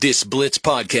This Blitz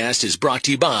podcast is brought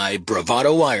to you by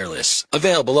Bravado Wireless.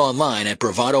 Available online at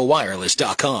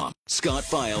bravadowireless.com. Scott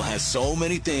Pfeil has so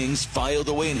many things filed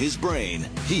away in his brain,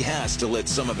 he has to let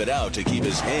some of it out to keep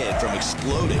his head from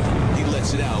exploding. He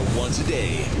lets it out once a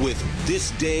day with This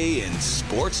Day in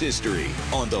Sports History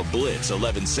on the Blitz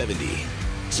 1170.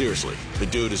 Seriously, the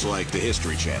dude is like the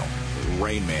History Channel, the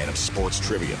Rain Man of sports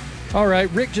trivia. All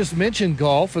right, Rick just mentioned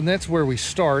golf, and that's where we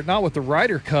start. Not with the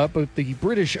Ryder Cup, but the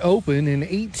British Open in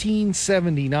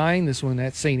 1879. This one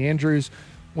at St. Andrews,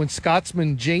 when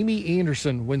Scotsman Jamie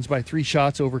Anderson wins by 3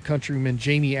 shots over countrymen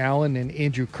Jamie Allen and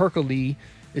Andrew Kirkcaldy.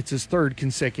 It's his 3rd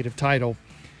consecutive title.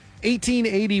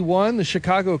 1881, the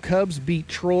Chicago Cubs beat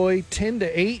Troy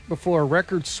 10-8 before a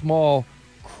record small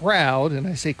crowd, and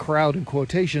I say crowd in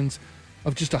quotations,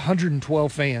 of just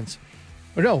 112 fans.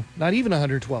 Or no, not even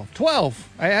 112. 12.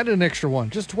 I added an extra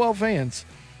one. Just 12 fans.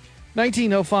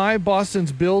 1905,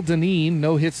 Boston's Bill Dineen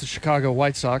no-hits the Chicago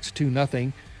White Sox 2-0.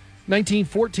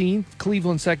 1914,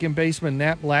 Cleveland second baseman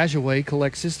Nat Lajoie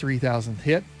collects his 3,000th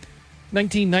hit.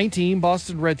 1919,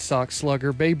 Boston Red Sox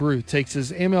slugger Babe Ruth takes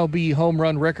his MLB home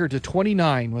run record to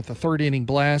 29 with a 3rd-inning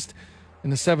blast in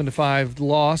the 7-5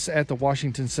 loss at the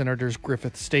Washington Senators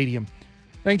Griffith Stadium.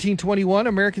 1921,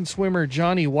 American swimmer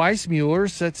Johnny Weissmuller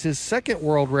sets his 2nd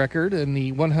world record in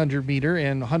the 100-meter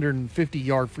and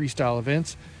 150-yard freestyle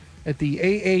events at the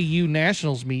AAU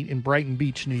Nationals meet in Brighton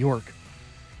Beach, New York.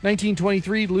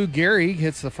 1923, Lou Gehrig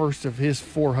hits the first of his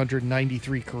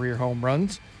 493 career home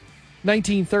runs.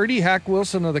 1930, Hack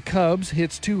Wilson of the Cubs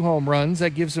hits 2 home runs.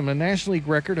 That gives him a National League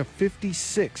record of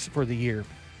 56 for the year.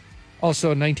 Also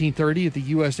in 1930, at the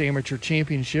U.S. Amateur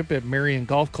Championship at Marion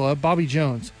Golf Club, Bobby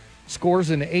Jones scores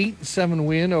an 8-7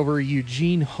 win over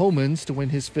Eugene Homans to win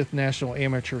his 5th national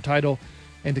amateur title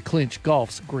and to clinch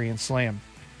golf's Grand Slam.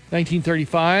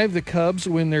 1935, the Cubs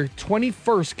win their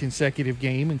 21st consecutive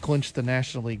game and clinch the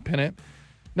National League pennant.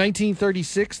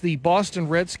 1936, the Boston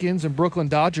Redskins and Brooklyn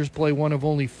Dodgers play one of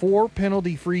only 4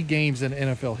 penalty-free games in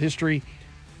NFL history.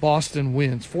 Boston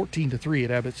wins 14-3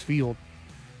 at Ebbets Field.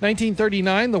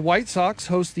 1939, the White Sox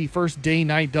host the first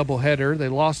day-night doubleheader. They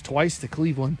lost twice to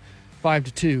Cleveland,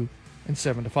 5-2 and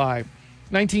 7-5.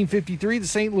 1953, the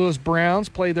St. Louis Browns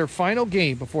play their final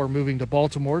game before moving to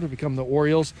Baltimore to become the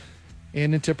Orioles.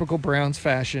 And in typical Browns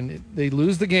fashion, they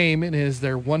lose the game and it is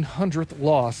their 100th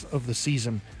loss of the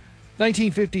season.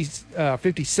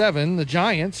 1957, the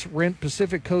Giants rent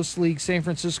Pacific Coast League San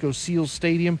Francisco Seals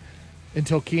Stadium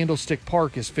until Candlestick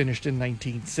Park is finished in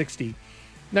 1960.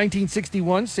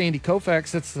 1961, Sandy Koufax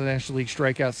sets the National League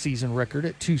strikeout season record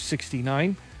at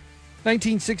 269.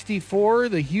 1964,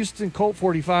 the Houston Colt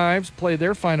 45s play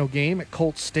their final game at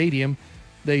Colts Stadium.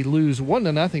 They lose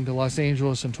 1-0 to Los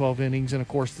Angeles in 12 innings, and of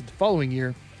course, the following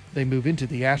year, they move into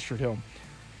the Astrodome.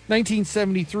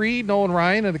 1973, Nolan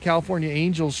Ryan of the California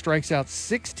Angels strikes out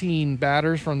 16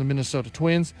 batters from the Minnesota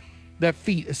Twins. That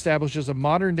feat establishes a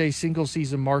modern-day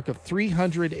single-season mark of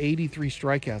 383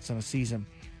 strikeouts in a season.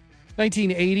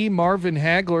 1980, Marvin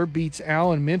Hagler beats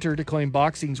Alan Minter to claim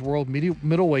boxing's world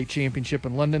middleweight championship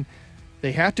in London.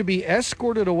 They have to be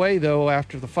escorted away, though,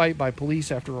 after the fight by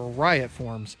police after a riot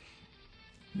forms.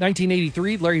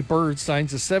 1983, Larry Bird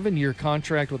signs a 7-year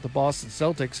contract with the Boston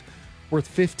Celtics worth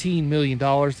 $15 million.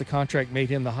 The contract made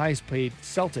him the highest-paid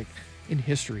Celtic in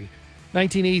history.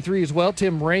 1983 as well,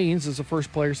 Tim Raines is the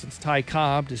first player since Ty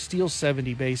Cobb to steal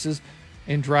 70 bases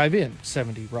and drive in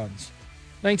 70 runs.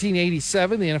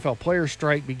 1987, the NFL players'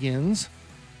 strike begins.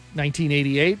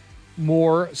 1988,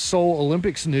 more Seoul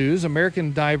Olympics news.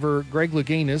 American diver Greg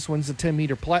Louganis wins the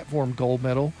 10-meter platform gold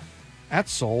medal at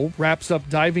Seoul. Wraps up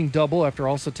diving double after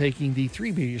also taking the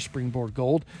 3-meter springboard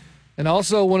gold. And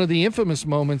also one of the infamous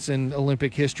moments in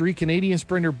Olympic history, Canadian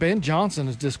sprinter Ben Johnson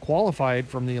is disqualified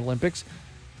from the Olympics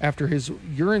after his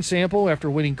urine sample after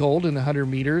winning gold in the 100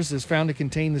 meters is found to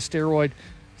contain the steroid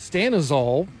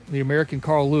stanozol. The American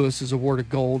Carl Lewis is awarded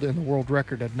gold and the world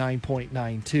record at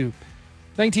 9.92.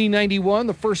 1991,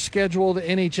 the first scheduled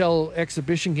NHL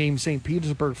exhibition game in St.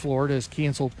 Petersburg, Florida, is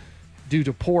canceled due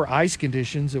to poor ice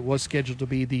conditions. It was scheduled to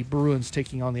be the Bruins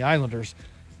taking on the Islanders.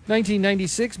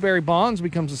 1996, Barry Bonds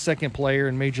becomes the second player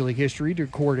in Major League history to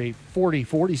record a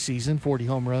 40-40 season, 40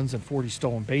 home runs and 40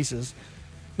 stolen bases.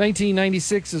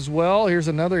 1996 as well. Here's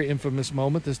another infamous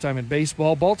moment, this time in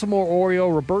baseball. Baltimore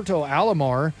Oriole Roberto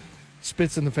Alomar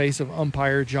spits in the face of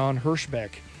umpire John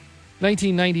Hirschbeck.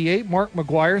 1998, Mark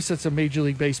McGwire sets a Major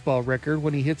League Baseball record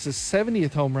when he hits his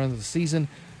 70th home run of the season.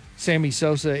 Sammy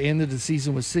Sosa ended the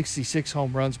season with 66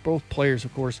 home runs. Both players,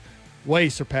 of course, way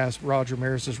surpassed Roger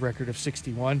Maris's record of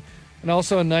 61. And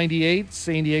also in 98,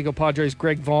 San Diego Padres'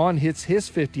 Greg Vaughn hits his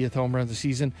 50th home run of the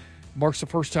season Marks the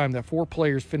first time that 4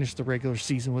 players finished the regular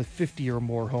season with 50 or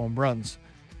more home runs.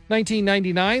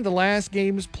 1999, the last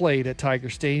game was played at Tiger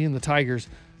Stadium. The Tigers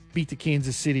beat the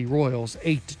Kansas City Royals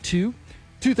 8-2.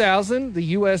 2000, the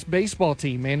U.S. baseball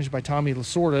team, managed by Tommy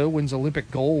Lasorda, wins Olympic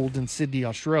gold in Sydney,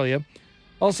 Australia.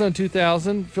 Also in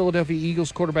 2000, Philadelphia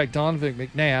Eagles quarterback Donovan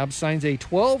McNabb signs a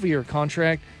 12-year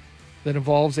contract that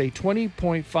involves a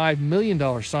 $20.5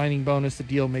 million signing bonus. The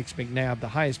deal makes McNabb the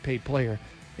highest-paid player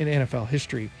in NFL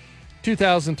history.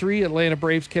 2003, Atlanta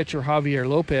Braves catcher Javier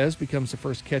Lopez becomes the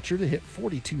first catcher to hit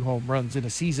 42 home runs in a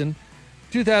season.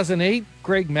 2008,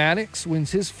 Greg Maddux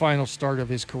wins his final start of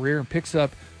his career and picks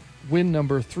up win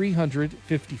number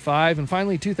 355. And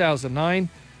finally, 2009,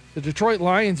 the Detroit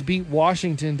Lions beat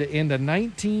Washington to end a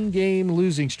 19-game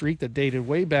losing streak that dated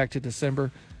way back to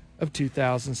December of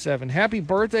 2007. Happy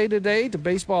birthday today to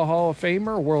Baseball Hall of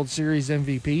Famer, World Series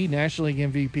MVP, National League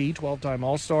MVP, 12-time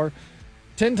All-Star,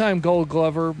 10-time Gold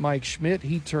Glover Mike Schmidt.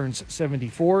 He turns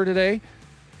 74 today.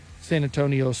 San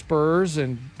Antonio Spurs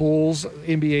and Bulls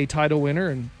NBA title winner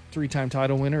and 3-time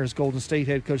title winner is Golden State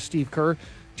head coach Steve Kerr.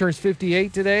 Turns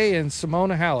 58 today, and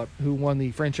Simona Halep, who won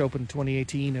the French Open in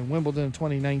 2018 and Wimbledon in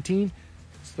 2019,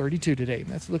 is 32 today. And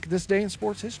that's a look at this day in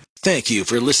sports history. Thank you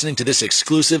for listening to this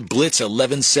exclusive Blitz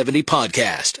 1170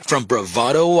 podcast from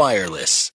Bravado Wireless.